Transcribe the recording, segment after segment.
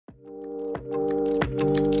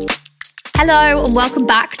Hello and welcome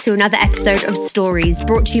back to another episode of Stories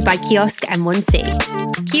brought to you by Kiosk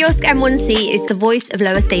N1C. Kiosk N1C is the voice of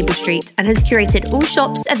Lower Stable Street and has curated all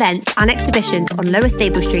shops, events and exhibitions on Lower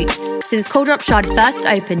Stable Street since Cold Drop Shard first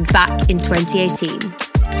opened back in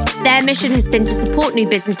 2018. Their mission has been to support new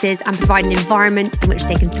businesses and provide an environment in which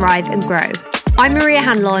they can thrive and grow. I'm Maria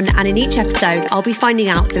Hanlon, and in each episode I'll be finding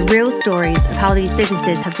out the real stories of how these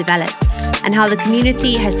businesses have developed and how the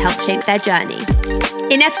community has helped shape their journey.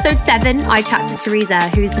 In episode 7, I chat to Teresa,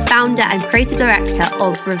 who is the founder and creative director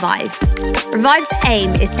of Revive. Revive's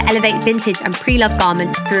aim is to elevate vintage and pre-loved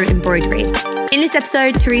garments through embroidery. In this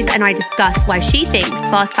episode, Teresa and I discuss why she thinks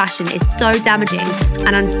fast fashion is so damaging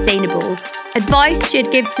and unsustainable, advice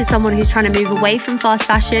she'd give to someone who's trying to move away from fast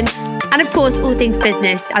fashion, and of course, all things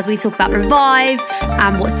business as we talk about Revive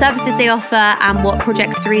and what services they offer and what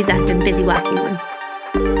projects Teresa has been busy working on.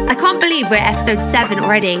 I can't believe we're at episode 7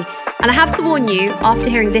 already. And I have to warn you, after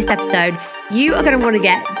hearing this episode, you are going to want to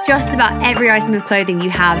get just about every item of clothing you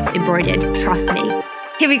have embroidered. Trust me.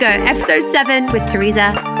 Here we go, episode 7 with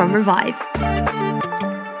Teresa from Revive.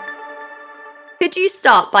 Could you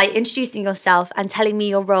start by introducing yourself and telling me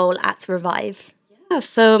your role at Revive? Yeah,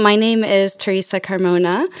 so my name is Teresa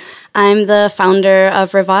Carmona. I'm the founder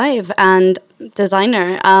of Revive and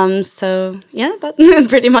designer. That's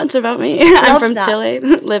pretty much about me. I'm from Chile,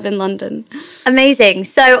 live in London. Amazing.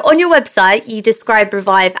 So on your website, you describe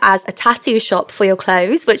Revive as a tattoo shop for your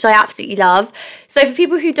clothes, which I absolutely love. So for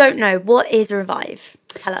people who don't know, what is Revive?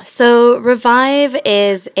 Tell us. So Revive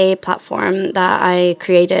is a platform that I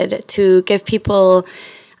created to give people,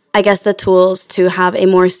 I guess, the tools to have a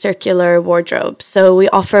more circular wardrobe. So we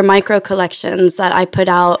offer micro collections that I put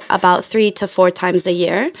out about 3 to 4 times a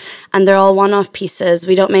year, and they're all one-off pieces.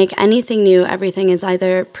 We don't make anything new. Everything is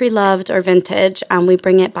either pre-loved or vintage, and we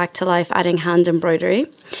bring it back to life, adding hand embroidery.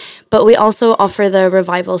 But we also offer the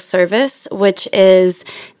Revival service, which is,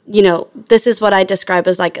 this is what I describe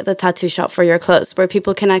as like the tattoo shop for your clothes, where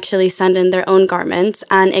people can actually send in their own garments,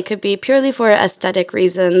 and it could be purely for aesthetic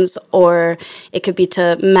reasons, or it could be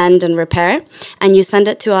to mend and repair. And you send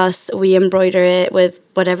it to us, we embroider it with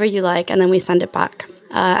whatever you like, and then we send it back.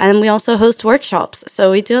 And we also host workshops,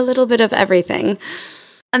 so we do a little bit of everything.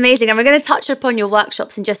 Amazing. And we're going to touch upon your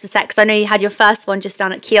workshops in just a sec, because I know you had your first one just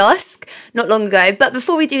down at Kiosk not long ago. But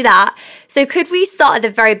before we do that, so could we start at the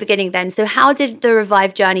very beginning then? So how did the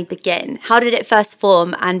Revive journey begin? How did it first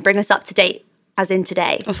form and bring us up to date as in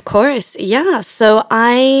today? Of course. Yeah. So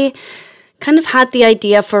I kind of had the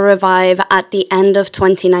idea for Revive at the end of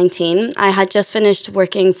 2019. I had just finished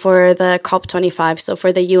working for the COP25, so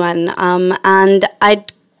for the UN.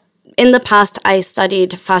 In the past, I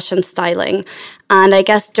studied fashion styling, and I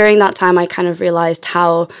guess during that time, I kind of realized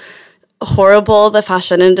how horrible the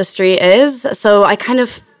fashion industry is. So I kind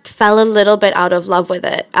of fell a little bit out of love with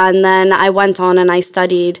it. And then I went on and I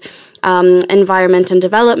studied environment and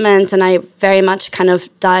development, and I very much kind of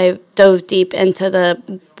dove deep into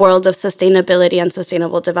the world of sustainability and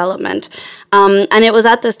sustainable development. And it was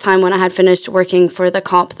at this time when I had finished working for the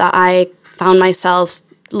COP that I found myself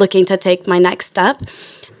looking to take my next step.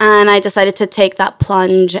 And I decided to take that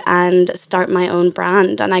plunge and start my own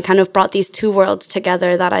brand. And I kind of brought these two worlds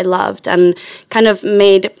together that I loved, and kind of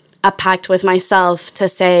made a pact with myself to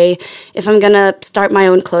say, if I'm going to start my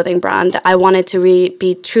own clothing brand, I want it to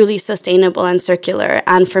be truly sustainable and circular.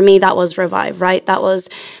 And for me, that was Revive, right? That was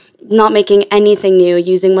not making anything new,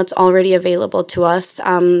 using what's already available to us.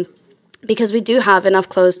 Because we do have enough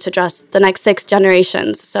clothes to dress the next 6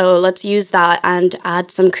 generations. So let's use that and add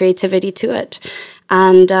some creativity to it.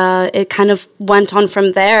 And it kind of went on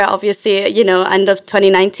from there. Obviously, end of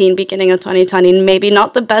 2019, beginning of 2020, maybe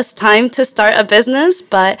not the best time to start a business,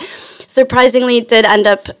 but surprisingly it did end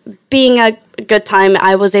up being a good time.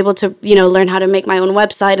 I was able to, learn how to make my own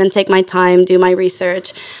website and take my time, do my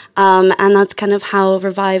research. And that's kind of how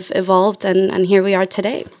Revive evolved. And here we are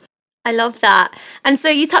today. I love that. And so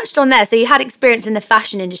you touched on there, so you had experience in the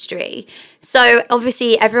fashion industry. So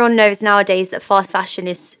obviously everyone knows nowadays that fast fashion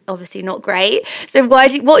is obviously not great. So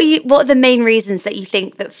what are the main reasons that you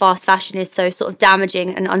think that fast fashion is so sort of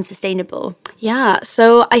damaging and unsustainable? Yeah,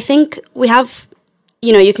 so I think we have,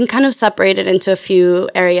 you can kind of separate it into a few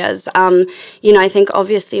areas. I think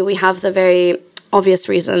obviously we have the very obvious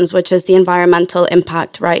reasons, which is the environmental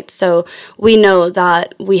impact, right? So we know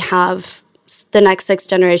that we have the next 6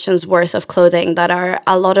 generations worth of clothing that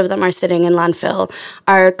a lot of them are sitting in landfill.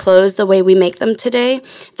 Our clothes, the way we make them today,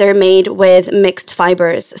 they're made with mixed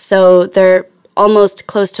fibers. So they're almost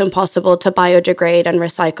close to impossible to biodegrade and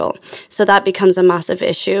recycle. So that becomes a massive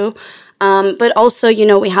issue. But also,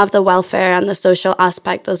 we have the welfare and the social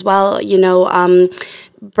aspect as well.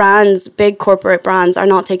 brands, big corporate brands, are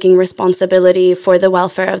not taking responsibility for the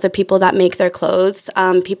welfare of the people that make their clothes.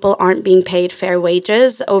 People aren't being paid fair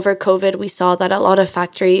wages. Over COVID, we saw that a lot of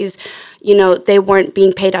factories, they weren't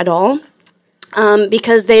being paid at all.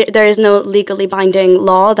 Because there is no legally binding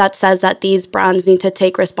law that says that these brands need to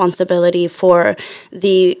take responsibility for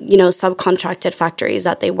the, subcontracted factories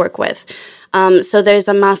that they work with. So there's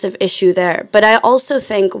a massive issue there. But I also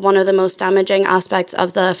think one of the most damaging aspects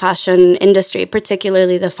of the fashion industry,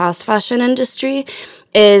 particularly the fast fashion industry,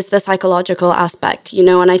 is the psychological aspect,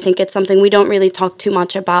 and I think it's something we don't really talk too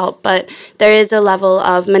much about, but there is a level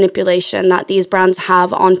of manipulation that these brands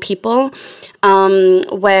have on people,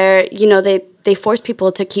 where, they force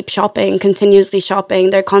people to keep shopping, continuously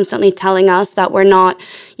shopping. They're constantly telling us that we're not,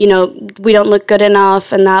 we don't look good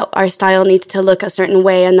enough, and that our style needs to look a certain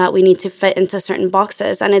way, and that we need to fit into certain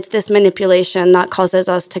boxes. And it's this manipulation that causes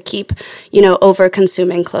us to keep,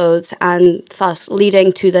 over-consuming clothes, and thus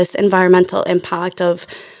leading to this environmental impact of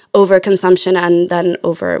overconsumption and then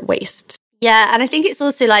over-waste. Yeah, and I think it's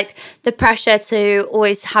also like the pressure to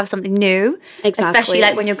always have something new, especially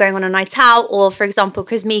like when you're going on a night out, or for example,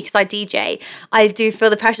 because I DJ, I do feel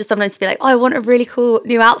the pressure sometimes to be like, oh, I want a really cool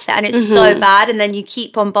new outfit, and it's so bad, and then you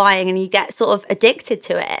keep on buying and you get sort of addicted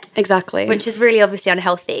to it. Exactly. Which is really obviously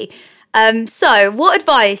unhealthy. So what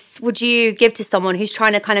advice would you give to someone who's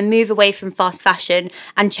trying to kind of move away from fast fashion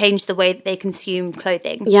and change the way that they consume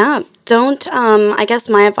clothing? Yeah, I guess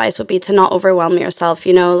my advice would be to not overwhelm yourself.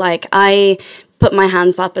 I put my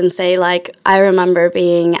hands up and say, I remember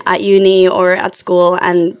being at uni or at school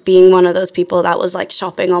and being one of those people that was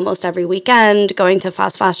shopping almost every weekend, going to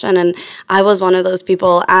fast fashion, and I was one of those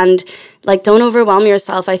people. And don't overwhelm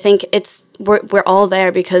yourself. I think we're all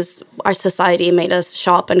there because our society made us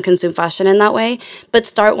shop and consume fashion in that way, but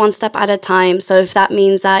start one step at a time. So if that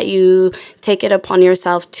means that you take it upon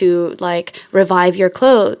yourself to revive your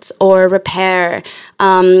clothes or repair,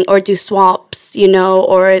 or do swaps,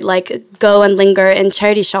 or go and linger in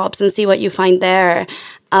charity shops and see what you find there.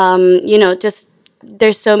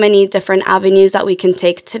 There's so many different avenues that we can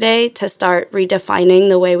take today to start redefining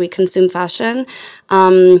the way we consume fashion.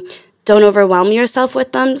 Don't overwhelm yourself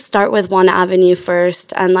with them. Start with one avenue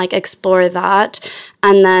first and explore that,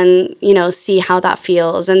 and then, see how that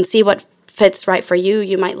feels and see what fits right for you.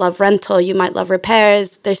 You might love rental, you might love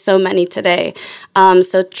repairs. There's so many today.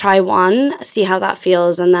 So try one, see how that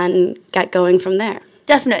feels, and then get going from there.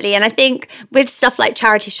 Definitely. And I think with stuff like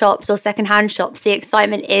charity shops or secondhand shops, the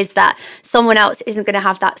excitement is that someone else isn't going to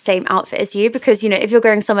have that same outfit as you, because, if you're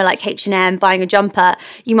going somewhere like H&M buying a jumper,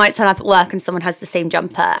 you might turn up at work and someone has the same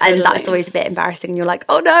jumper. Totally. And that's always a bit embarrassing. And you're like,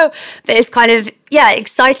 oh no. But it's kind of,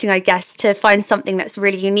 exciting, I guess, to find something that's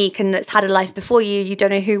really unique and that's had a life before you. You don't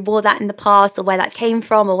know who wore that in the past or where that came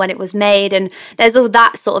from or when it was made. And there's all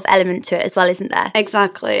that sort of element to it as well, isn't there?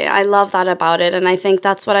 Exactly. I love that about it. And I think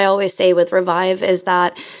that's what I always say with Revive is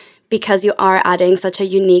that because you are adding such a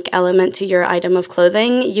unique element to your item of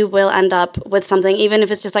clothing, you will end up with something, even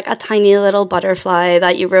if it's just a tiny little butterfly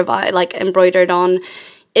that you revive, embroidered on.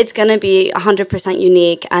 It's going to be 100%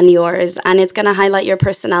 unique and yours, and it's going to highlight your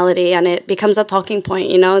personality, and it becomes a talking point.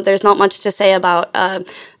 There's not much to say about a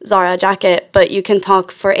Zara jacket, but you can talk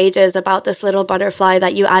for ages about this little butterfly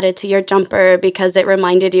that you added to your jumper because it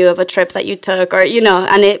reminded you of a trip that you took, or,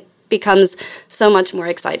 and it becomes so much more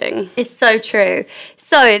exciting. It's so true.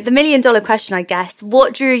 So the $1 million question, I guess,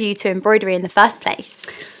 what drew you to embroidery in the first place?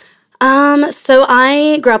 So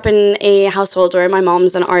I grew up in a household where my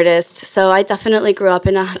mom's an artist, so I definitely grew up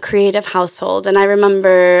in a creative household, and I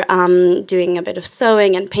remember doing a bit of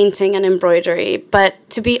sewing and painting and embroidery, but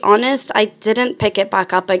to be honest, I didn't pick it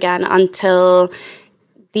back up again until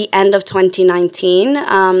the end of 2019.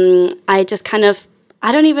 I just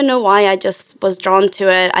I don't even know why, I just was drawn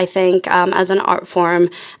to it, I think, as an art form.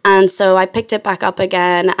 And so I picked it back up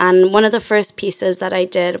again. And one of the first pieces that I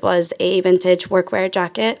did was a vintage workwear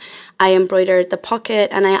jacket. I embroidered the pocket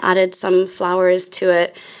and I added some flowers to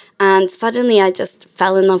it. And suddenly I just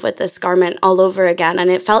fell in love with this garment all over again. And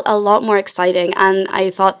it felt a lot more exciting. And I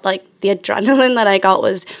thought the adrenaline that I got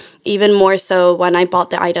was even more so when I bought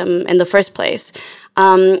the item in the first place.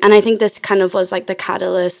 And I think this kind of was the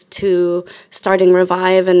catalyst to starting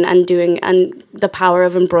Revive and doing and the power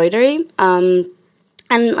of embroidery. And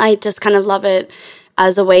I just kind of love it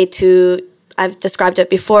as a way to, I've described it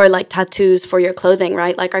before, tattoos for your clothing,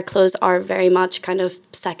 right? Our clothes are very much kind of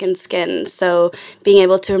second skin. So being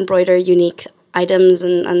able to embroider unique items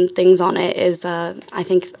and things on it is, I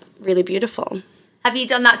think, really beautiful. Have you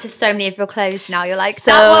done that to so many of your clothes now? You're like,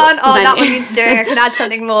 So that one, many. that one needs doing. I can add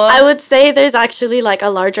something more. I would say there's actually like a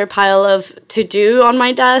larger pile of to-do on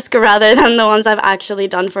my desk rather than the ones I've actually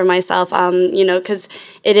done for myself, because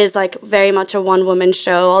it is like very much a one-woman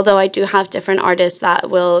show, although I do have different artists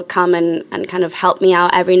that will come and kind of help me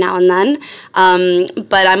out every now and then.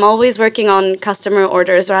 But I'm always working on customer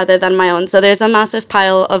orders rather than my own. So there's a massive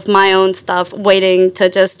pile of my own stuff waiting to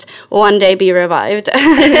just one day be revived.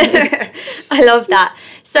 I love that.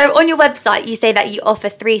 So on your website, you say that you offer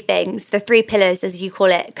 3 things, the 3 pillars, as you call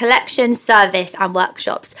it: collection, service, and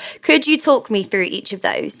workshops. Could you talk me through each of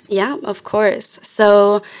those? Yeah, of course.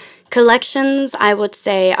 So collections, I would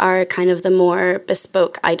say, are kind of the more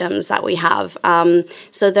bespoke items that we have.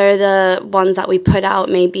 So they're the ones that we put out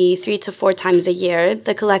maybe 3 to 4 times a year.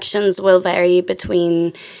 The collections will vary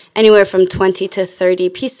between anywhere from 20 to 30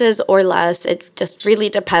 pieces or less. It just really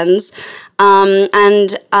depends.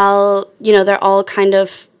 And they're all kind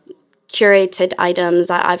of curated items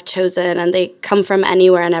that I've chosen, and they come from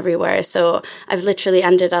anywhere and everywhere. So I've literally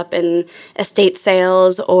ended up in estate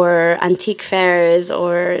sales or antique fairs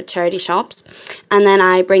or charity shops. And then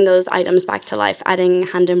I bring those items back to life, adding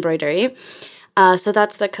hand embroidery. So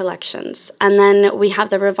that's the collections. And then we have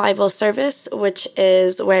the revival service, which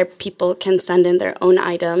is where people can send in their own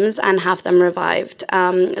items and have them revived.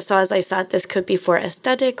 So as I said, this could be for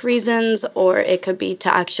aesthetic reasons, or it could be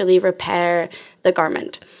to actually repair the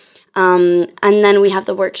garment. And then we have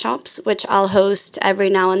the workshops, which I'll host every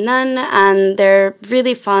now and then, and they're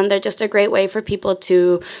really fun. They're just a great way for people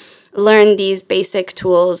to learn these basic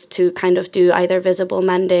tools to kind of do either visible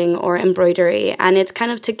mending or embroidery, and it's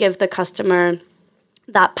kind of to give the customer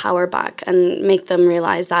that power back and make them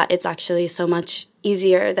realize that it's actually so much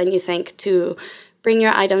easier than you think to bring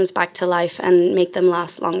your items back to life and make them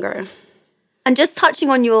last longer. And just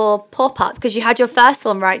touching on your pop-up, because you had your first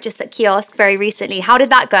one, right, just at Kiosk very recently. How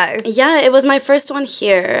did that go? Yeah, it was my first one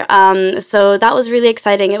here. So that was really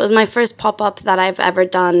exciting. It was my first pop-up that I've ever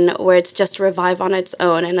done where it's just Revive on its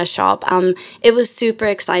own in a shop. It was super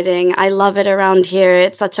exciting. I love it around here.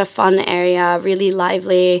 It's such a fun area, really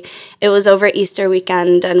lively. It was over Easter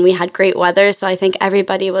weekend and we had great weather. So I think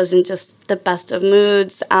everybody was in just the best of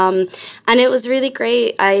moods. And it was really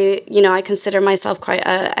great. I consider myself quite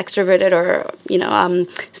an extroverted or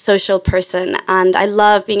social person, and I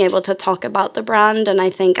love being able to talk about the brand, and I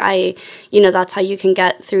think that's how you can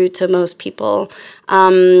get through to most people,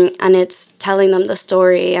 and it's telling them the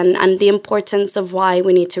story and the importance of why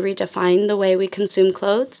we need to redefine the way we consume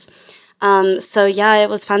clothes. So yeah,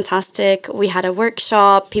 it was fantastic. We had a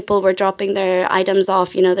workshop. People were dropping their items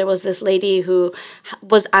off. There was this lady who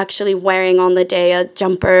was actually wearing on the day a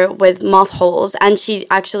jumper with moth holes, and she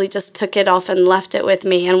actually just took it off and left it with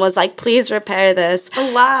me and was like, please repair this.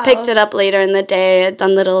 Oh, wow. Picked it up later in the day,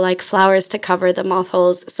 done little like flowers to cover the moth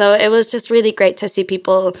holes. So it was just really great to see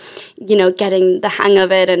people, getting the hang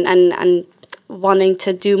of it and wanting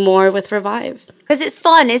to do more with Revive. Because it's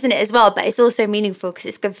fun, isn't it, as well? But it's also meaningful because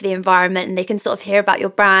it's good for the environment and they can sort of hear about your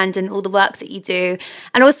brand and all the work that you do.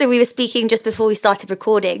 And also we were speaking just before we started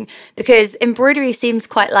recording, because embroidery seems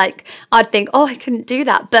quite like, I'd think, I couldn't do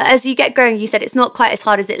that. But as you get going, you said it's not quite as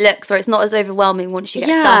hard as it looks, or it's not as overwhelming once you get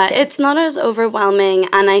started. Yeah, it's not as overwhelming.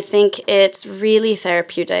 And I think it's really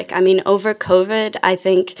therapeutic. I mean, over COVID, I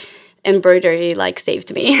think embroidery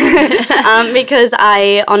saved me because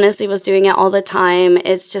I honestly was doing it all the time.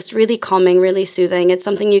 It's just really calming, really soothing. It's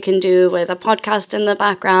something you can do with a podcast in the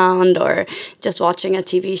background or just watching a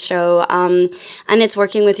TV show, and it's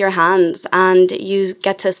working with your hands, and you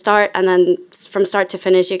get to start, and then from start to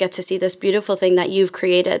finish you get to see this beautiful thing that you've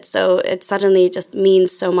created. So it suddenly just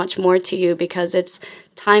means so much more to you because it's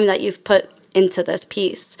time that you've put into this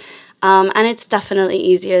piece. And it's definitely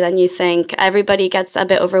easier than you think. Everybody gets a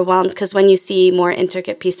bit overwhelmed because when you see more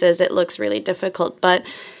intricate pieces, it looks really difficult. But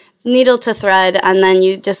needle to thread, and then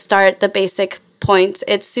you just start the basic points.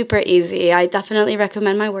 It's super easy. I definitely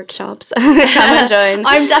recommend my workshops. Come and join.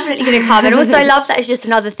 I'm definitely going to come. And also I love that it's just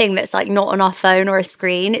another thing that's not on our phone or a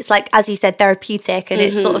screen. It's as you said, therapeutic, and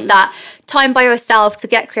it's sort of that time by yourself to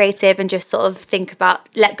get creative and just sort of think about,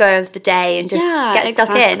 let go of the day and just get stuck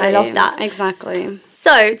in. I love that. Exactly.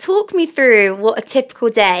 So talk me through what a typical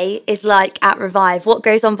day is like at Revive. What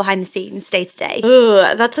goes on behind the scenes day to day?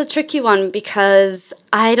 Ooh, that's a tricky one because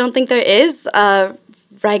I don't think there is a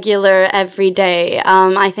regular every day.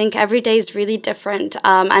 I think every day is really different,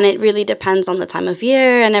 and it really depends on the time of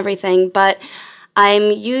year and everything. But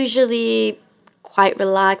I'm usually quite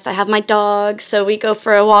relaxed. I have my dog, so we go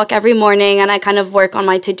for a walk every morning, and I kind of work on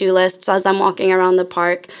my to-do lists as I'm walking around the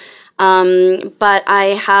park. But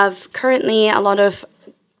I have currently a lot of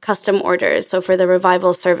custom orders, so for the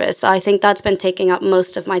revival service. So I think that's been taking up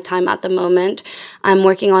most of my time at the moment. I'm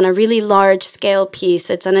working on a really large scale piece.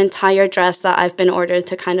 It's an entire dress that I've been ordered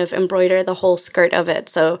to kind of embroider the whole skirt of it.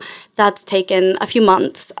 So that's taken a few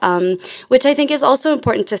months, which I think is also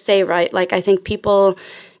important to say, right? Like, I think people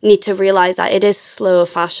need to realize that it is slow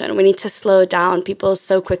fashion. We need to slow down. People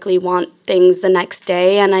so quickly want things the next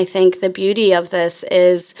day. And I think the beauty of this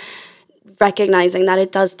is recognizing that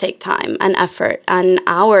it does take time and effort and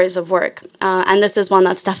hours of work. And this is one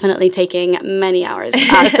that's definitely taking many hours.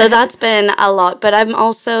 So that's been a lot. But I'm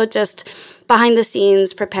also just behind the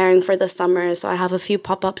scenes preparing for the summer. So I have a few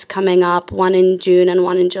pop-ups coming up, one in June and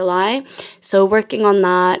one in July. So working on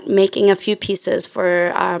that, making a few pieces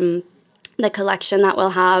for the collection that we'll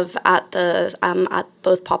have at the at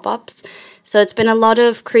both pop-ups. So it's been a lot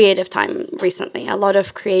of creative time recently, a lot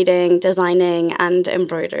of creating, designing, and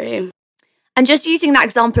embroidery. And just using that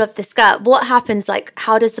example of the skirt, what happens? Like,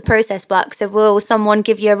 how does the process work? So will someone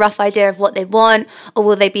give you a rough idea of what they want, or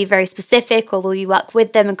will they be very specific, or will you work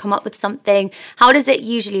with them and come up with something? How does it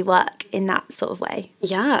usually work in that sort of way?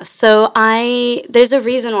 Yeah, so there's a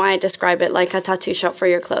reason why I describe it like a tattoo shop for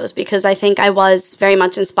your clothes, because I think I was very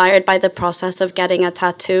much inspired by the process of getting a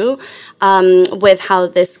tattoo with how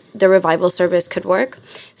the revival service could work.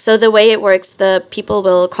 So the way it works, the people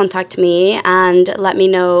will contact me and let me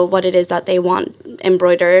know what it is that they want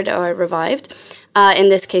embroidered or revived. In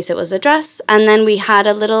this case, it was a dress. And then we had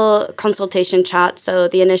a little consultation chat. So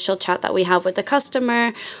the initial chat that we have with the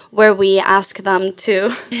customer, where we ask them to...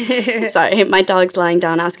 Sorry, my dog's lying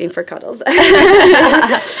down asking for cuddles.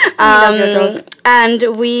 Love your dog.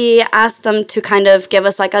 And we ask them to kind of give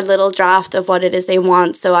us like a little draft of what it is they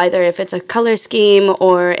want. So either if it's a color scheme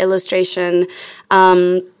or illustration,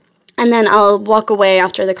 and then I'll walk away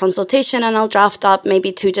after the consultation and I'll draft up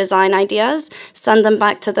maybe 2 design ideas, send them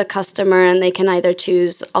back to the customer, and they can either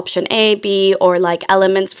choose option A, B, or like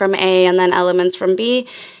elements from A and then elements from B,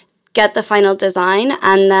 get the final design,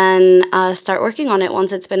 and then start working on it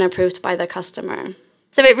once it's been approved by the customer.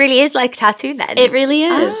 So it really is like a tattoo then? It really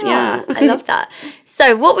is, yeah. I love that.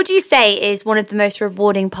 So what would you say is one of the most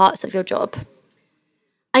rewarding parts of your job?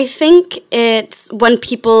 I think it's when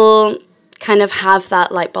people kind of have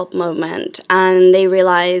that light bulb moment and they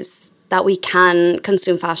realize that we can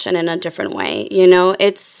consume fashion in a different way. You know,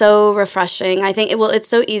 it's so refreshing. I think it's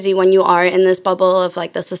so easy when you are in this bubble of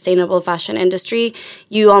like the sustainable fashion industry.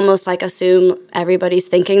 You almost like assume everybody's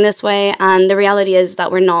thinking this way, and the reality is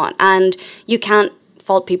that we're not. And you can't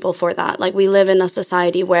fault people for that. Like, we live in a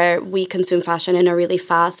society where we consume fashion in a really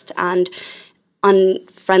fast and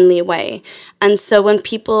unfriendly way. And so when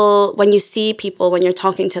you see people, when you're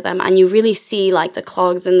talking to them and you really see like the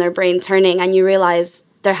clogs in their brain turning, and you realize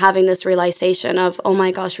they're having this realization of, oh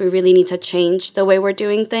my gosh, we really need to change the way we're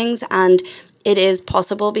doing things. And it is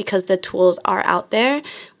possible because the tools are out there,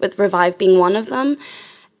 with Revive being one of them.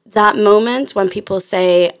 That moment when people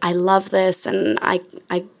say, I love this, and I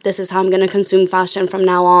this is how I'm going to consume fashion from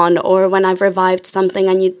now on, or when I've revived something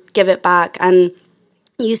and you give it back and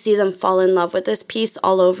you see them fall in love with this piece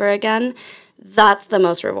all over again, that's the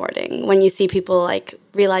most rewarding, when you see people like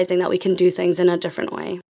realizing that we can do things in a different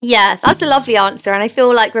way. Yeah, that's a lovely answer. And I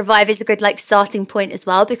feel like Revive is a good like starting point as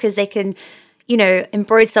well, because they can, you know,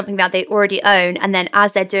 embroider something that they already own, and then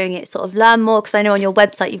as they're doing it, sort of learn more. Because I know on your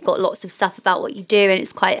website you've got lots of stuff about what you do, and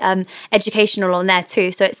it's quite educational on there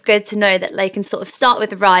too. So it's good to know that they can sort of start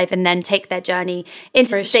with Revive and then take their journey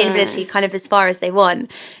into sustainability kind of as far as they want.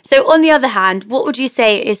 So on the other hand, what would you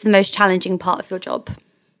say is the most challenging part of your job?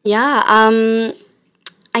 Yeah,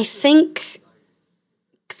 I think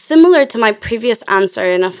similar to my previous answer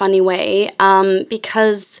in a funny way,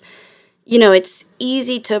 because, you know, it's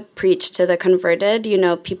easy to preach to the converted. You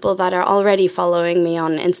know, people that are already following me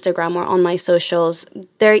on Instagram or on my socials,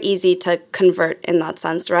 they're easy to convert in that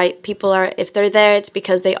sense, right? People are, if they're there, it's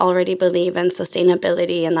because they already believe in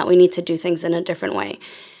sustainability and that we need to do things in a different way.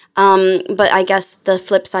 But I guess the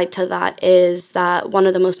flip side to that is that one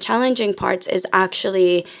of the most challenging parts is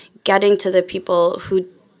actually getting to the people who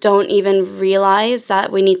don't even realize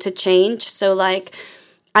that we need to change. So like,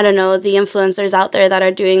 I don't know, the influencers out there that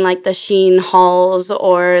are doing like the Shein hauls,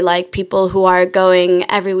 or like people who are going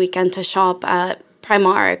every weekend to shop at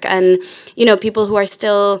Primark, and, you know, people who are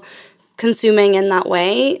still consuming in that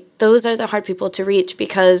way. Those are the hard people to reach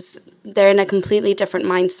because they're in a completely different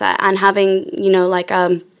mindset, and having, you know, like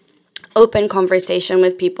open conversation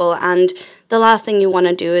with people. And the last thing you want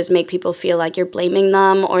to do is make people feel like you're blaming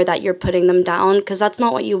them or that you're putting them down, because that's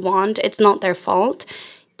not what you want. It's not their fault,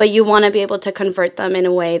 but you want to be able to convert them in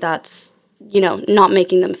a way that's, you know, not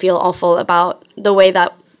making them feel awful about the way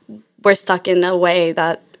that we're stuck in a way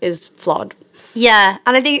that is flawed. Yeah,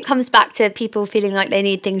 and I think it comes back to people feeling like they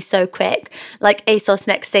need things so quick, like ASOS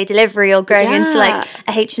next day delivery, or going into like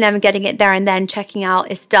a H&M and getting it there and then checking out,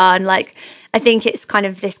 it's done. Like, I think it's kind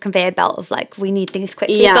of this conveyor belt of like, we need things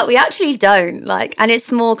quickly, but we actually don't. Like, and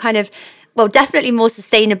it's more kind of, well, definitely more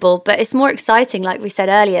sustainable, but it's more exciting, like we said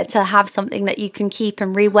earlier, to have something that you can keep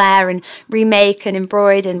and rewear and remake and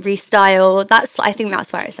embroider and restyle. I think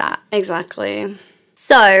that's where it's at. Exactly.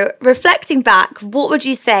 So, reflecting back, what would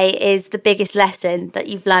you say is the biggest lesson that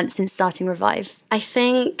you've learned since starting Revive? I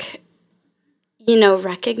think,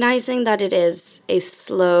 recognizing that it is a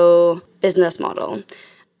slow business model.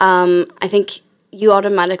 I think you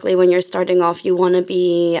automatically, when you're starting off, you want to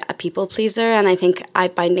be a people pleaser. And I think I,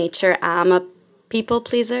 by nature, am a people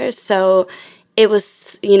pleaser. So it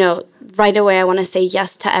was, right away, I want to say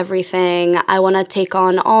yes to everything. I want to take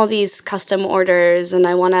on all these custom orders, and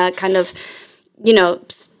I want to kind of,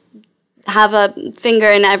 have a finger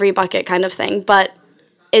in every bucket kind of thing. But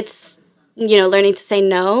it's, learning to say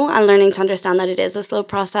no and learning to understand that it is a slow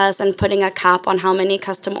process, and putting a cap on how many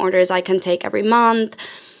custom orders I can take every month,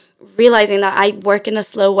 realizing that I work in a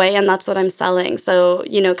slow way and that's what I'm selling. So,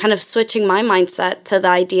 kind of switching my mindset to the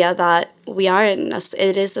idea that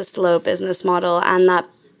it is a slow business model, and that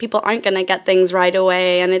people aren't going to get things right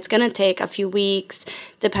away, and it's going to take a few weeks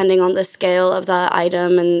depending on the scale of the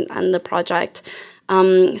item and the project.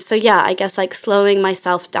 I guess like slowing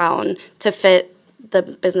myself down to fit the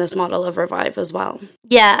business model of Revive as well.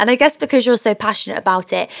 Yeah, and I guess because you're so passionate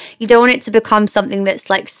about it, you don't want it to become something that's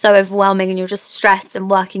like so overwhelming and you're just stressed and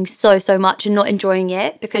working so much and not enjoying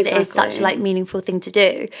it, because it is such a like meaningful thing to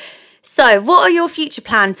do. So what are your future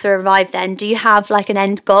plans for Revive then? Do you have like an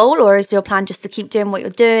end goal, or is your plan just to keep doing what you're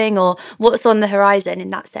doing, or what's on the horizon in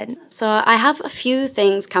that sense? So I have a few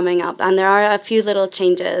things coming up, and there are a few little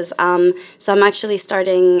changes. So I'm actually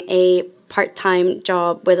starting a part-time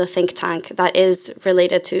job with a think tank that is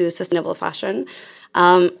related to sustainable fashion.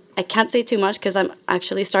 I can't say too much because I'm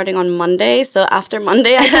actually starting on Monday. So after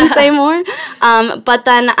Monday, I can say more. But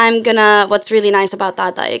then what's really nice about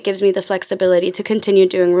that it gives me the flexibility to continue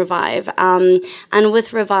doing Revive. And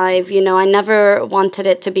with Revive, I never wanted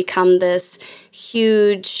it to become this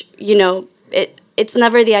huge, it's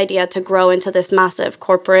never the idea to grow into this massive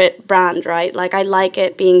corporate brand, right? Like, I like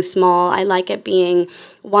it being small. I like it being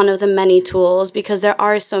one of the many tools, because there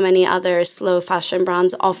are so many other slow fashion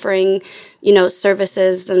brands offering,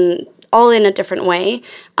 services and all in a different way.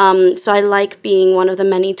 So I like being one of the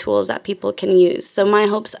many tools that people can use. So my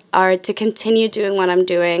hopes are to continue doing what I'm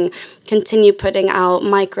doing, continue putting out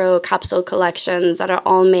micro capsule collections that are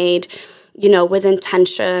all made with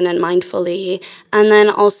intention and mindfully, and then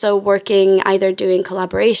also working, either doing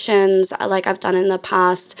collaborations like I've done in the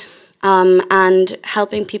past, and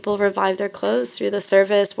helping people revive their clothes through the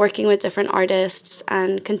service, working with different artists,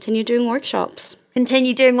 and continue doing workshops.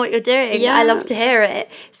 Continue doing what you're doing. Yeah. I love to hear it.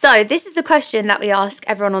 So this is a question that we ask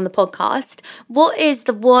everyone on the podcast. What is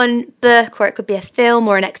the one book, or it could be a film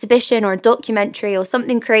or an exhibition or a documentary or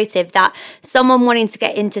something creative, that someone wanting to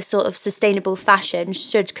get into sort of sustainable fashion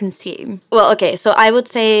should consume? Well, okay. So I would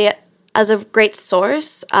say, as a great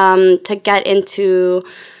source to get into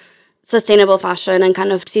sustainable fashion and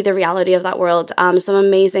kind of see the reality of that world. Some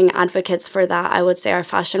amazing advocates for that, I would say, are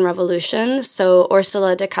Fashion Revolution. So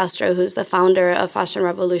Ursula de Castro, who's the founder of Fashion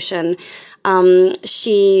Revolution,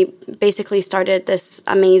 she basically started this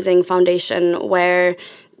amazing foundation where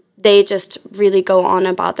they just really go on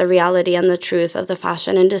about the reality and the truth of the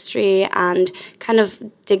fashion industry, and kind of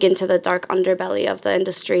dig into the dark underbelly of the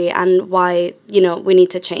industry and why, we need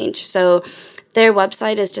to change. So their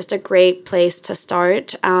website is just a great place to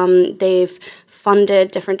start. They've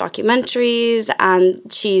funded different documentaries, and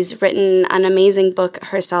she's written an amazing book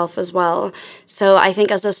herself as well. So I think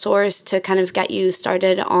as a source to kind of get you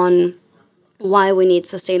started on why we need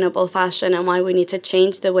sustainable fashion and why we need to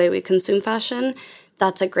change the way we consume fashion,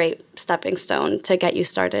 that's a great stepping stone to get you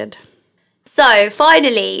started. So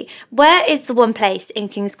finally, where is the one place in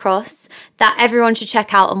King's Cross that everyone should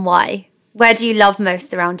check out, and why? Where do you love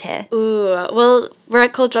most around here? Ooh, well, we're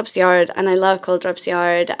at Cold Drops Yard, and I love Cold Drops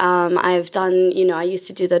Yard. I've done, I used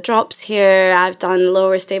to do the drops here. I've done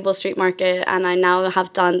Lower Stable Street Market, and I now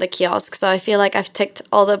have done the Kiosk. So I feel like I've ticked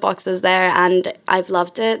all the boxes there, and I've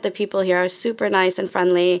loved it. The people here are super nice and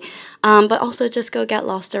friendly. But also just go get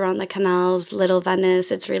lost around the canals, Little Venice.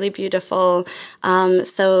 It's really beautiful.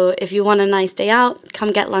 So if you want a nice day out,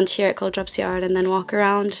 come get lunch here at Cold Drops Yard and then walk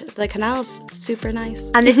around the canals. Super nice.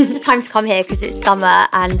 And this is the time to come here because it's summer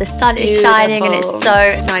and the sun is shining and it's so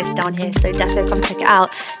nice down here. So definitely come check it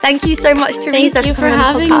out. Thank you so much, Teresa. Thank you for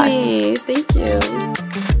having me. Thank you.